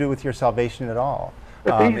nothing to do with your salvation at all.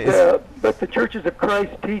 But the Churches of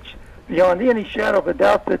Christ teach beyond any shadow of a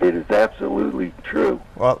doubt that it is absolutely true.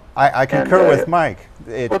 Well, I concur with Mike.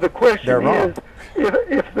 Well, the question they're wrong. is,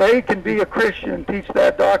 if they can be a Christian and teach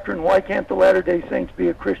that doctrine, why can't the Latter-day Saints be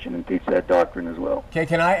a Christian and teach that doctrine as well? Okay,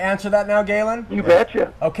 can I answer that now, Galen? You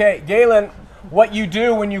betcha. Okay, Galen, what you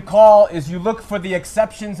do when you call is you look for the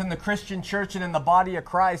exceptions in the Christian church and in the body of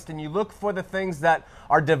Christ, and you look for the things that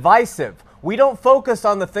are divisive. We don't focus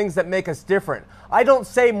on the things that make us different. I don't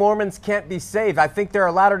say Mormons can't be saved. I think there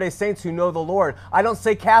are Latter-day Saints who know the Lord. I don't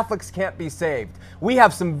say Catholics can't be saved. We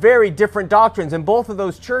have some very different doctrines in both of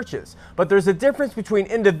those churches. But there's a difference between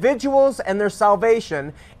individuals and their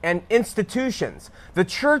salvation and institutions. The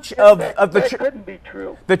church That couldn't be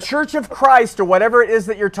true. the Church of Christ, or whatever it is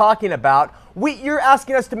that you're talking about, you're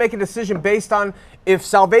asking us to make a decision based on if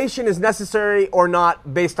salvation is necessary or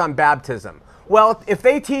not based on baptism. Well, if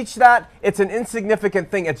they teach that, it's an insignificant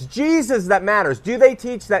thing. It's Jesus that matters. Do they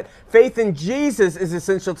teach that faith in Jesus is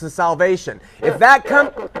essential to salvation? If that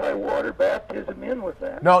comes... also tie water baptism in with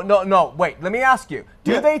that. No, wait, let me ask you.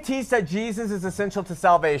 Do they teach that Jesus is essential to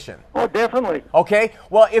salvation? Oh, definitely. Okay,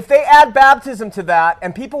 well, if they add baptism to that,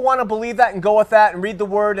 and people want to believe that and go with that and read the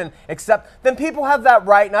Word and accept, then people have that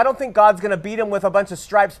right, and I don't think God's going to beat them with a bunch of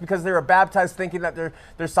stripes because they were baptized thinking that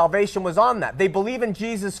their salvation was on that. They believe in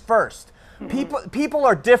Jesus first. People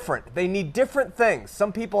are different. They need different things.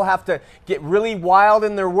 Some people have to get really wild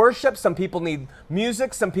in their worship. Some people need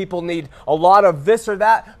music. Some people need a lot of this or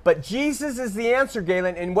that. But Jesus is the answer,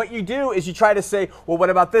 Galen. And what you do is you try to say, well, what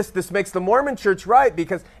about this? This makes the Mormon church right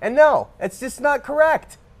and no, it's just not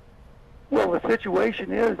correct. Well, the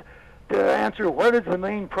situation is, to answer what is the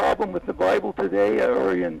main problem with the Bible today,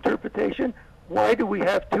 or interpretation, why do we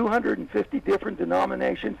have 250 different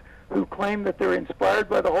denominations who claim that they're inspired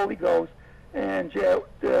by the Holy Ghost, and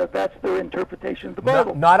that's their interpretation of the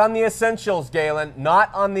Bible? Not on the essentials, Galen.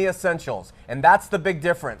 Not on the essentials. And that's the big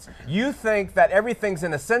difference. You think that everything's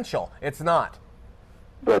an essential. It's not.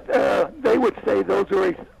 But they would say those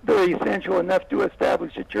are very essential enough to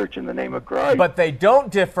establish a church in the name of Christ. But they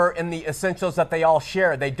don't differ in the essentials that they all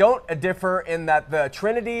share. They don't differ in that the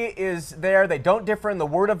Trinity is there. They don't differ in the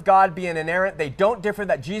Word of God being inerrant. They don't differ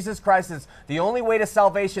that Jesus Christ is the only way to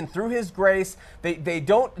salvation through His grace. They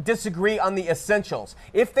don't disagree on the essentials.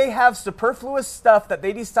 If they have superfluous stuff that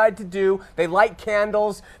they decide to do, they light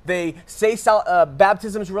candles, they say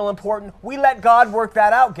baptism is real important, we let God work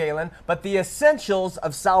that out, Galen. But the essentials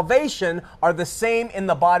of salvation are the same in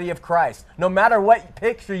the body of Christ. No matter what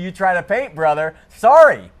picture you try to paint, brother,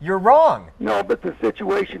 sorry, you're wrong. No, but the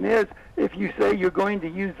situation is, if you say you're going to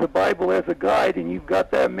use the Bible as a guide and you've got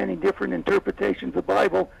that many different interpretations of the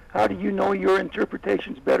Bible, how do you know your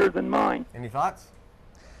interpretation's better than mine? Any thoughts?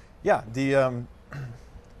 Yeah, the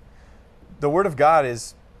Word of God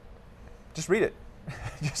is, just read it.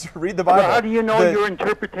 Just read the Bible. Well, how do you know your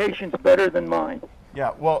interpretation's better than mine?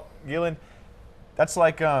 Yeah, well, Galen, that's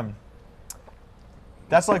like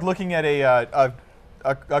looking at a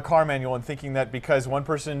car manual and thinking that because one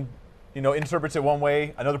person, interprets it one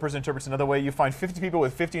way, another person interprets another way. You find 50 people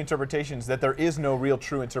with 50 interpretations, that there is no real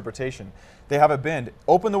true interpretation. They have a bend.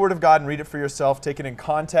 Open the Word of God and read it for yourself. Take it in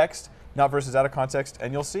context, not verses out of context,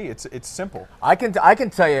 and you'll see it's simple. I can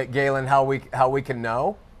tell you, Galen, how we can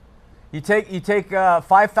know. You take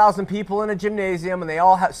 5,000 people in a gymnasium, and they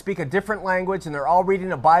all speak a different language, and they're all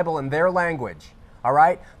reading a Bible in their language. All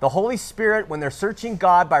right? The Holy Spirit, when they're searching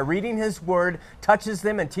God by reading His Word, touches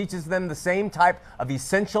them and teaches them the same type of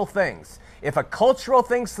essential things. If a cultural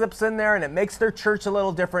thing slips in there and it makes their church a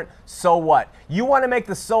little different, so what? You want to make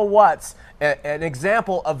the so what's an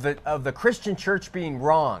example of the Christian church being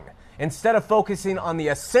wrong, instead of focusing on the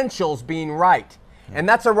essentials being right. And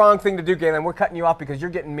that's a wrong thing to do, Galen. We're cutting you off because you're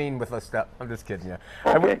getting mean with us stuff. I'm just kidding you.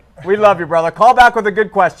 Okay. We love you, brother. Call back with a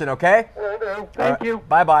good question, okay? Thank you.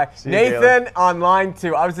 Bye-bye. you, Nathan on line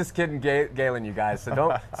 2. I was just kidding, Galen, you guys. So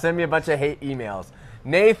don't send me a bunch of hate emails.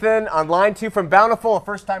 Nathan on line 2 from Bountiful, a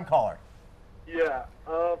first-time caller. Yeah.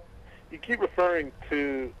 You keep referring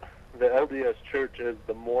to the LDS Church as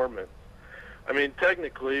the Mormons. I mean,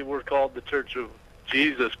 technically, we're called the Church of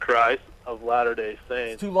Jesus Christ of Latter-day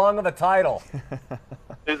Saints. It's too long of a title.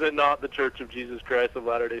 Is it not the Church of Jesus Christ of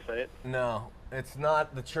Latter-day Saints? No, it's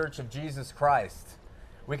not the Church of Jesus Christ.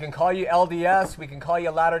 We can call you LDS. We can call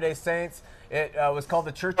you Latter-day Saints. It was called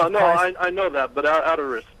the Church of Christ. I know that, but out of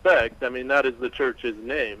respect, I mean, that is the church's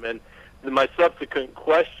name. And my subsequent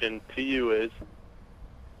question to you is,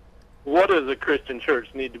 what does a Christian church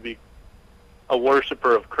need to be a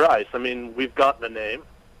worshiper of Christ? I mean, we've got the name.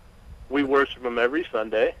 We worship Him every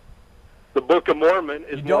Sunday. The Book of Mormon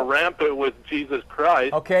is more rampant with Jesus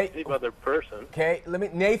Christ than any other person. Okay,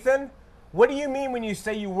 Nathan, what do you mean when you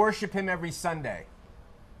say you worship Him every Sunday?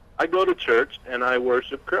 I go to church and I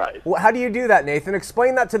worship Christ. Well, how do you do that, Nathan?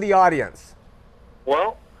 Explain that to the audience.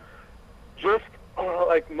 Well, just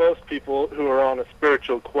like most people who are on a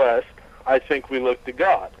spiritual quest, I think we look to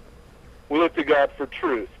God. We look to God for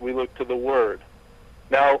truth. We look to the Word.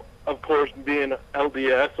 Now, of course, being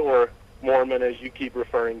LDS or Mormon, as you keep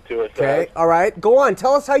referring to us as. All right. Go on.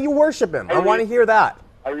 Tell us how you worship Him. I want to hear that.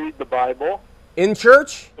 I read the Bible. In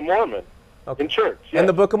church? The Mormon. Okay. In church, yes. And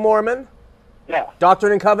the Book of Mormon? Yeah.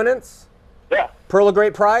 Doctrine and Covenants? Yeah. Pearl of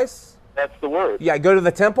Great Price? That's the Word. Yeah. Go to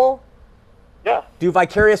the temple? Yeah. Do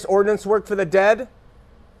vicarious ordinance work for the dead?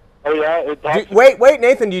 Oh, yeah. Wait,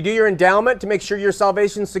 Nathan. Do you do your endowment to make sure your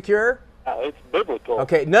salvation's secure? It's biblical.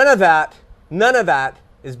 Okay. None of that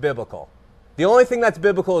is biblical. The only thing that's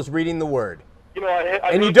biblical is reading the Word.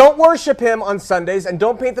 And you don't worship Him on Sundays, and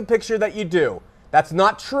don't paint the picture that you do. That's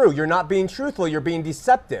not true. You're not being truthful. You're being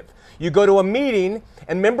deceptive. You go to a meeting,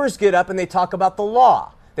 and members get up and they talk about the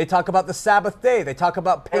law. They talk about the Sabbath day. They talk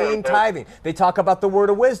about paying tithing. They talk about the word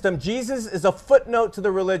of wisdom. Jesus is a footnote to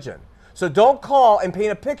the religion. So don't call and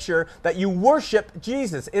paint a picture that you worship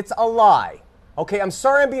Jesus. It's a lie. Okay, I'm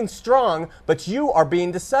sorry I'm being strong, but you are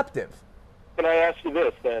being deceptive. Can I ask you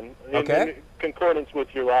this then? In concordance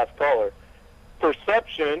with your last caller.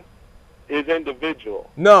 Perception is individual.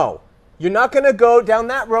 No. You're not going to go down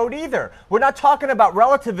that road either. We're not talking about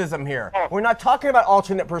relativism here. We're not talking about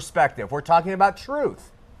alternate perspective. We're talking about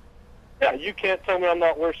truth. Yeah, you can't tell me I'm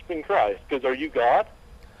not worshiping Christ, because are you God?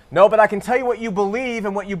 No, but I can tell you what you believe,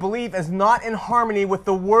 and what you believe is not in harmony with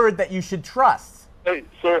the word that you should trust. Hey,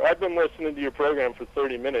 sir, I've been listening to your program for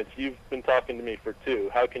 30 minutes. You've been talking to me for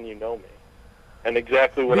 2. How can you know me? And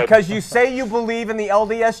exactly what Because you say you believe in the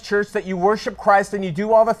LDS Church, that you worship Christ, and you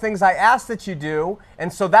do all the things I ask that you do,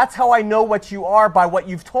 and so that's how I know what you are, by what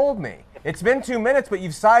you've told me. It's been 2 minutes, but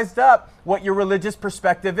you've sized up what your religious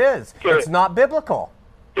perspective is. Okay. It's not biblical.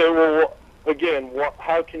 Okay, well, again,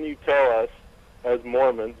 how can you tell us as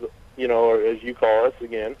Mormons, or as you call us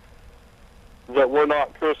again, that we're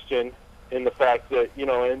not Christian in the fact that,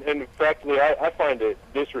 and frankly, I find it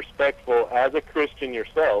disrespectful as a Christian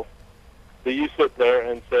yourself that you sit there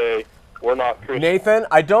and say, we're not Christian. Nathan,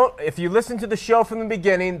 if you listen to the show from the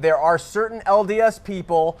beginning, there are certain LDS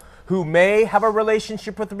people who may have a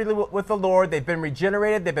relationship with the Lord. They've been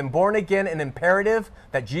regenerated. They've been born again, an imperative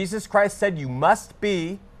that Jesus Christ said you must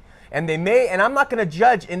be. And and I'm not going to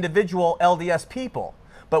judge individual LDS people.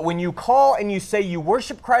 But when you call and you say you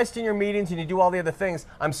worship Christ in your meetings and you do all the other things,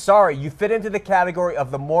 I'm sorry, you fit into the category of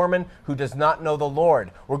the Mormon who does not know the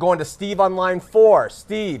Lord. We're going to Steve on line 4.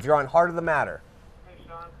 Steve, you're on Heart of the Matter. Hey,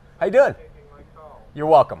 Sean. How you doing? You're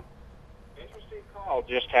welcome. Interesting call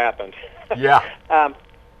just happened. Yeah.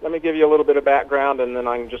 Let me give you a little bit of background, and then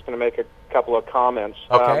I'm just going to make a couple of comments.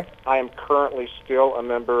 Okay. I am currently still a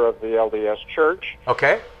member of the LDS Church.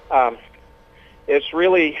 Okay.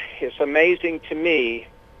 It's amazing to me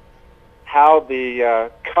how the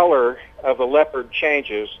color of the leopard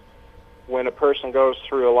changes when a person goes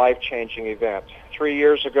through a life-changing event. 3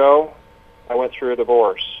 years ago, I went through a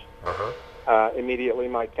divorce. Immediately,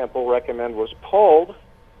 my temple recommend was pulled,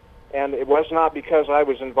 and it was not because I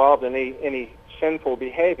was involved in any sinful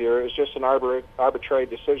behavior. It was just an arbitrary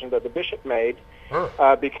decision that the bishop made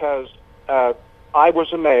because I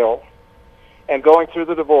was a male, and going through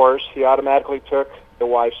the divorce, he automatically took the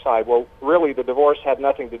wife's side. Well, really, the divorce had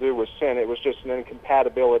nothing to do with sin. It was just an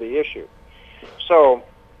incompatibility issue. So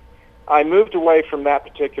I moved away from that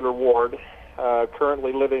particular ward,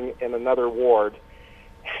 currently living in another ward,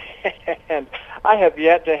 and I have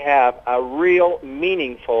yet to have a real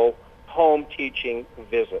meaningful home teaching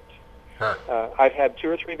visit. I've had 2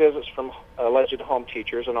 or 3 visits from alleged home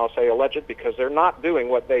teachers, and I'll say alleged because they're not doing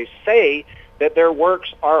what they say that their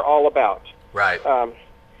works are all about. Right.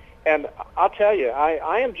 And I'll tell you,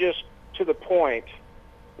 I am just to the point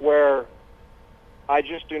where I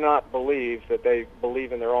just do not believe that they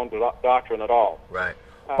believe in their own doctrine at all. Right.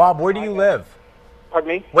 Bob, where do you live? Pardon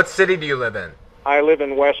me? What city do you live in? I live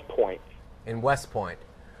in West Point. In West Point.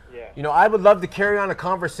 Yeah. I would love to carry on a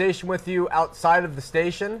conversation with you outside of the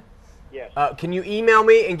station. Yes. Can you email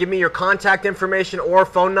me and give me your contact information or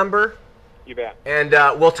phone number? You bet. And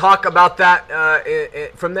we'll talk about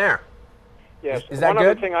that from there. Yes. Is that One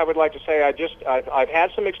good? other thing I would like to say, I've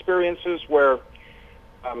had some experiences where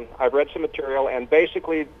I've read some material, and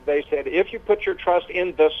basically they said if you put your trust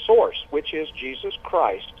in the source, which is Jesus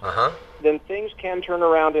Christ, then things can turn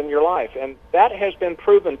around in your life. And that has been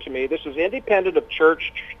proven to me. This is independent of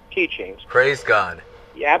church teachings. Praise God.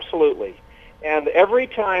 Yeah, absolutely. And every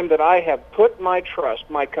time that I have put my trust,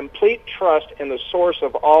 my complete trust in the source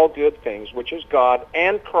of all good things, which is God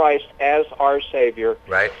and Christ as our Savior,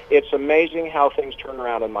 right, it's amazing how things turn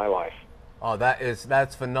around in my life. Oh,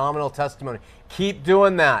 that's phenomenal testimony. Keep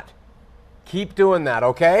doing that. Keep doing that,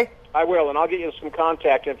 okay? I will, and I'll get you some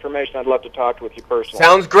contact information. I'd love to talk with you personally.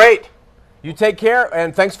 Sounds great. You take care,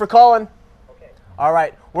 and thanks for calling. Okay. All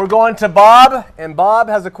right, we're going to Bob, and Bob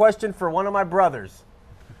has a question for one of my brothers.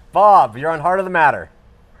 Bob, you're on Heart of the Matter.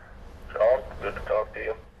 Sean, good to talk to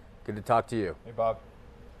you. Good to talk to you. Hey, Bob.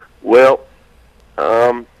 Well,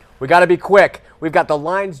 we got to be quick. We've got the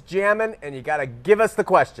lines jamming, and you got to give us the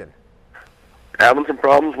question. having some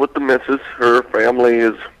problems with the missus. Her family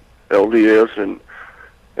is LDS, and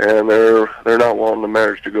they're not wanting the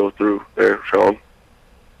marriage to go through there, Sean.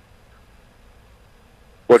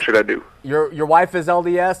 What should I do? Your wife is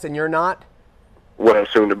LDS, and you're not? Well,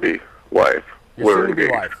 soon-to-be wife. Your soon-to-be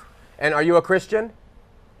wife. And are you a Christian?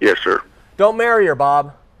 Yes, sir. Don't marry her,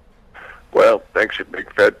 Bob. Well, thanks, you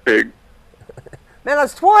big fat pig. Man,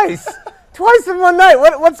 that's twice. Twice in one night.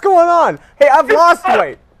 What's going on? Hey, I've lost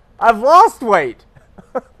weight. I've lost weight.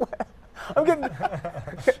 I'm getting...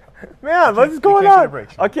 Man, what's going on?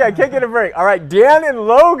 Okay, I can't get a break. All right, Dan and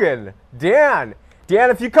Logan. Dan,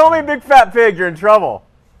 if you call me Big Fat Pig, you're in trouble.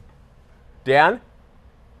 Dan?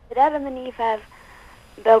 Did Adam and Eve have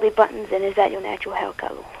belly buttons, and is that your natural hair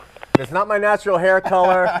color? It's not my natural hair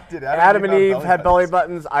color. Adam and Eve had belly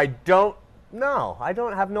buttons. I don't know. I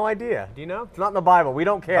have no idea. Do you know? It's not in the Bible. We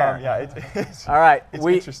don't care. Yeah, it's all right. It's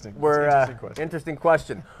interesting. We're it's an interesting question. Interesting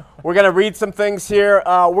question. We're gonna read some things here.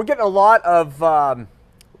 We're getting a lot of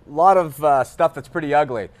stuff that's pretty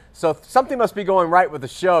ugly. So something must be going right with the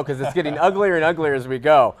show because it's getting uglier and uglier as we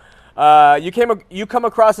go. You come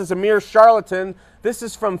across as a mere charlatan. This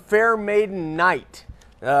is from Fair Maiden Knight.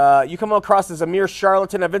 You come across as a mere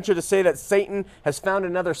charlatan. I venture to say that Satan has found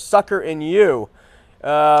another sucker in you.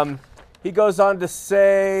 He goes on to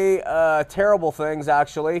say terrible things,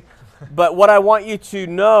 actually. But what I want you to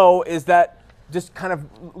know is that just kind of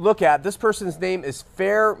look at, this person's name is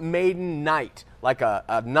Fair Maiden Knight, like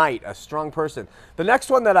a knight, a strong person. The next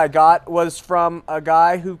one that I got was from a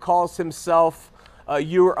guy who calls himself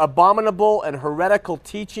Your Abominable and Heretical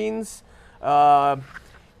Teachings,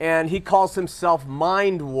 and he calls himself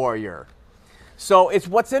Mind Warrior. So it's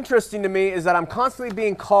what's interesting to me is that I'm constantly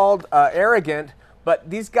being called arrogant, but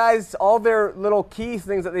these guys, all their little key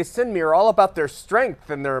things that they send me are all about their strength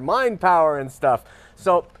and their mind power and stuff.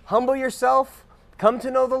 So humble yourself, come to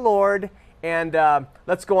know the Lord, and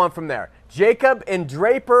let's go on from there. Jacob and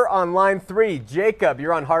Draper on line 3. Jacob,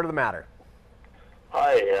 you're on Heart of the Matter.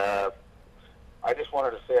 Hi, I just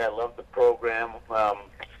wanted to say I love the program.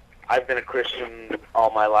 I've been a Christian all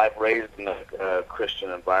my life, raised in a Christian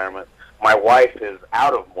environment. My wife is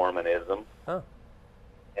out of Mormonism,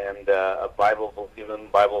 and a Bible-believing,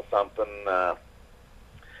 Bible-thumping,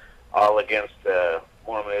 all against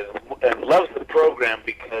Mormonism, and loves the program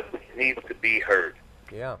because it needs to be heard.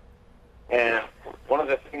 Yeah. And one of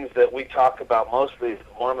the things that we talk about mostly is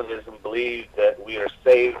Mormonism believes that we are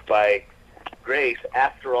saved by grace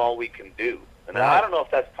after all we can do. And Right. I don't know if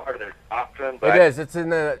that's part of their doctrine, but It is. It's in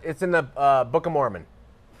the Book of Mormon.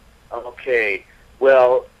 okay.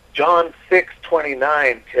 Well, John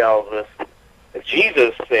 6:29 tells us that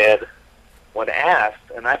Jesus said, when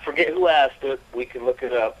asked, and I forget who asked it, we can look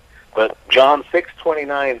it up, but John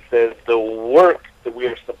 6:29 says the work that we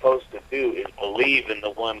are supposed to do is believe in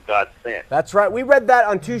the one God sent. That's right. We read that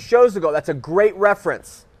on 2 shows ago. That's a great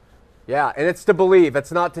reference. Yeah, and it's to believe.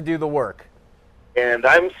 It's not to do the work. And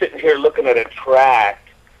I'm sitting here looking at a tract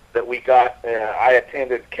that we got. I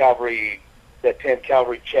attend Calvary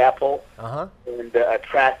Chapel, and a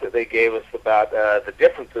tract that they gave us about the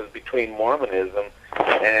differences between Mormonism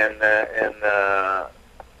and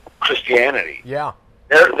Christianity. Yeah.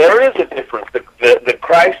 There is a difference. The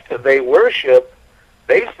Christ that they worship,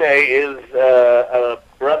 they say, is a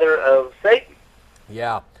brother of Satan.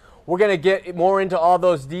 Yeah. We're going to get more into all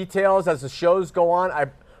those details as the shows go on. I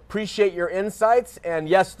appreciate your insights. And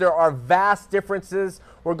yes, there are vast differences.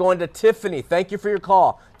 We're going to Tiffany. Thank you for your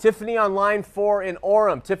call. Tiffany on line 4 in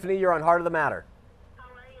Orem. Tiffany, you're on Heart of the Matter. How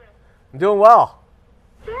are you? I'm doing well.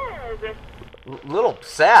 Good. A little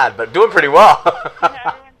sad, but doing pretty well.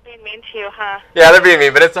 Everyone's being mean to you, huh? Yeah, they're being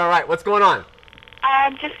mean, but it's all right. What's going on?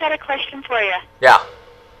 Just got a question for you. Yeah.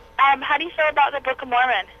 How do you feel about the Book of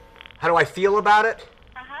Mormon? How do I feel about it?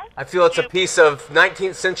 Uh-huh. I feel it's a piece of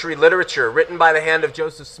 19th century literature written by the hand of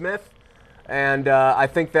Joseph Smith. And I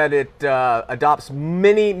think that it adopts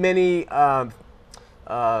many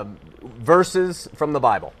verses from the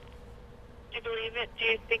Bible. Do you believe it? Do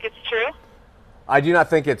you think it's true? I do not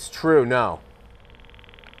think it's true, no.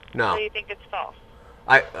 No. Or do you think it's false?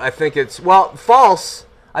 I think it's, well, false.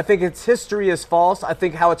 I think its history is false. I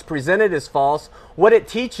think how it's presented is false. What it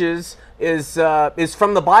teaches is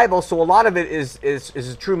from the Bible, so a lot of it is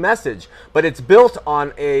a true message. But it's built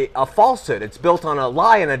on a falsehood. It's built on a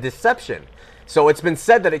lie and a deception. So it's been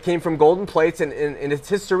said that it came from golden plates, and its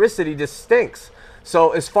historicity just stinks.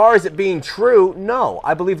 So as far as it being true, no.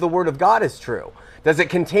 I believe the Word of God is true. Does it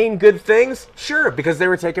contain good things? Sure, because they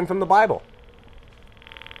were taken from the Bible.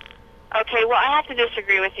 Okay, well, I have to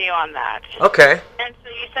disagree with you on that. Okay. And so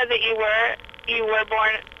you said that you were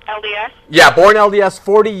born LDS? Yeah, born LDS,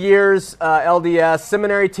 40 years LDS,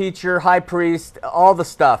 seminary teacher, high priest, all the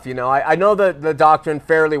stuff. You know, I know the doctrine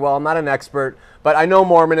fairly well. I'm not an expert, but I know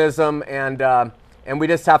Mormonism, and we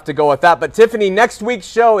just have to go with that. But Tiffany, next week's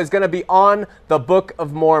show is going to be on the Book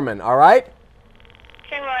of Mormon, all right?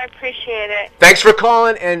 Okay, well, I appreciate it. Thanks for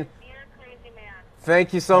calling, and You're a crazy man.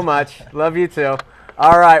 thank you so much. Love you too.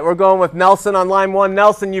 All right, we're going with Nelson on line 1.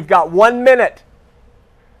 Nelson, you've got 1 minute.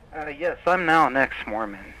 Yes, I'm now an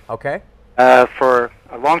ex-Mormon. Okay. For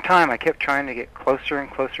a long time, I kept trying to get closer and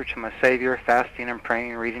closer to my Savior, fasting and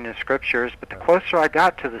praying and reading the Scriptures. But the closer I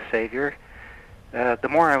got to the Savior, the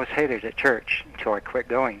more I was hated at church until I quit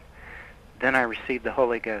going. Then I received the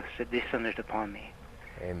Holy Ghost. It descended upon me.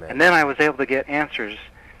 Amen. And then I was able to get answers.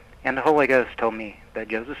 And the Holy Ghost told me that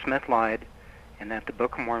Joseph Smith lied and that the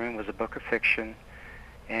Book of Mormon was a book of fiction.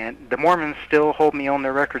 And the Mormons still hold me on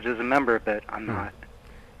their records as a member, but I'm not.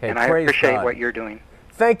 Hey, and I praise appreciate God. what you're doing.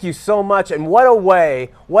 Thank you so much, and what a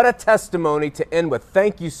way, what a testimony to end with.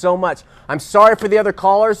 Thank you so much. I'm sorry for the other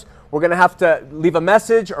callers. We're going to have to leave a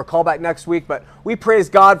message or call back next week, but we praise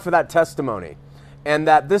God for that testimony. And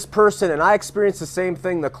that this person, and I experienced the same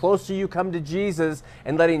thing, the closer you come to Jesus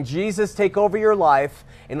and letting Jesus take over your life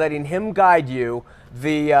and letting Him guide you,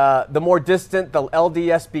 the more distant the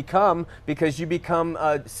LDS become, because you become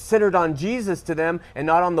centered on Jesus to them and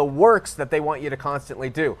not on the works that they want you to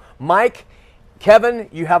constantly do. Mike, Kevin,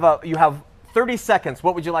 you have 30 seconds.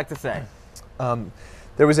 What would you like to say?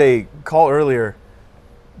 There was a call earlier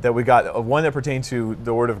that we got, one that pertained to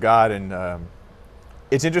the Word of God, and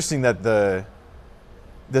it's interesting that the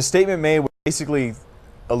statement made was basically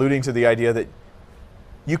alluding to the idea that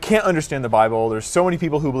you can't understand the Bible. There's so many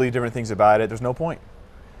people who believe different things about it. There's no point.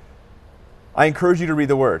 I encourage you to read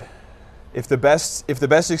the Word. If the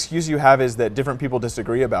best excuse you have is that different people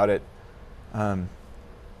disagree about it,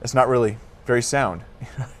 it's not really very sound.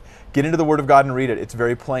 Get into the Word of God and read it. It's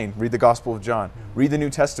very plain. Read the Gospel of John. Read the New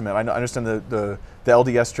Testament. I understand the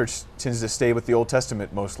LDS Church tends to stay with the Old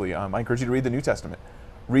Testament mostly. I encourage you to read the New Testament.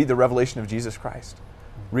 Read the revelation of Jesus Christ.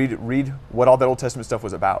 Read what all that Old Testament stuff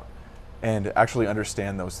was about and actually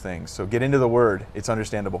understand those things. So get into the Word. It's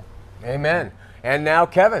understandable. Amen. And now,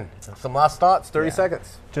 Kevin, some last thoughts, 30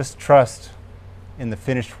 seconds. Just trust in the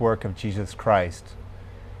finished work of Jesus Christ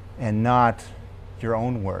and not your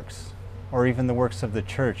own works or even the works of the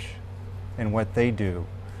church and what they do.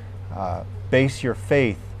 Base your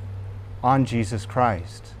faith on Jesus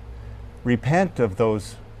Christ. Repent of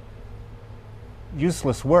those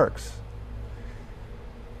useless works.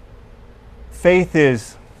 Faith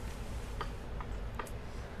is,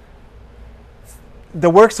 the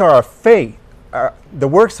works are of faith. The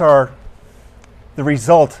works are the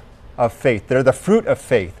result of faith. They're the fruit of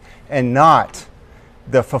faith and not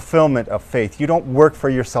the fulfillment of faith. You don't work for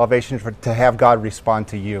your salvation to have God respond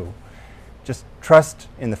to you. Just trust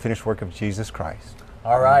in the finished work of Jesus Christ.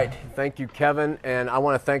 All right. Thank you, Kevin. And I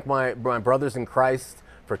want to thank my brothers in Christ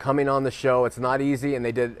for coming on the show. It's not easy, and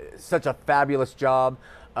they did such a fabulous job.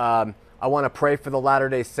 I want to pray for the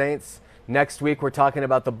Latter-day Saints. Next week, we're talking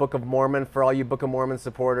about the Book of Mormon. For all you Book of Mormon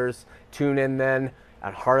supporters, tune in then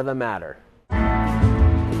at Heart of the Matter.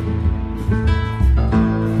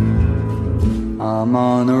 I'm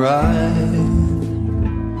on a ride,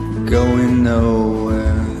 going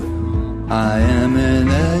nowhere. I am an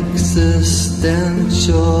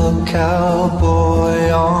existential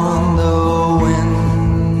cowboy on the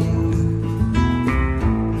wind,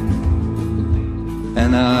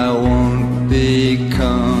 and I won't be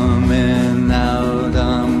coming out,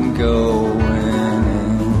 I'm going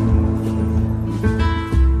in.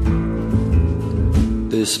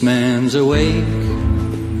 This man's awake,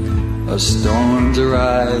 a storm's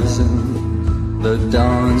arising, the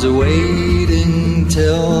dawn's awaiting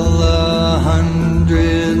till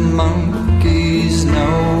 100 monkeys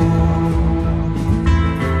know,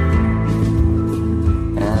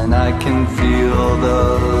 and I can feel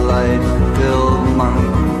the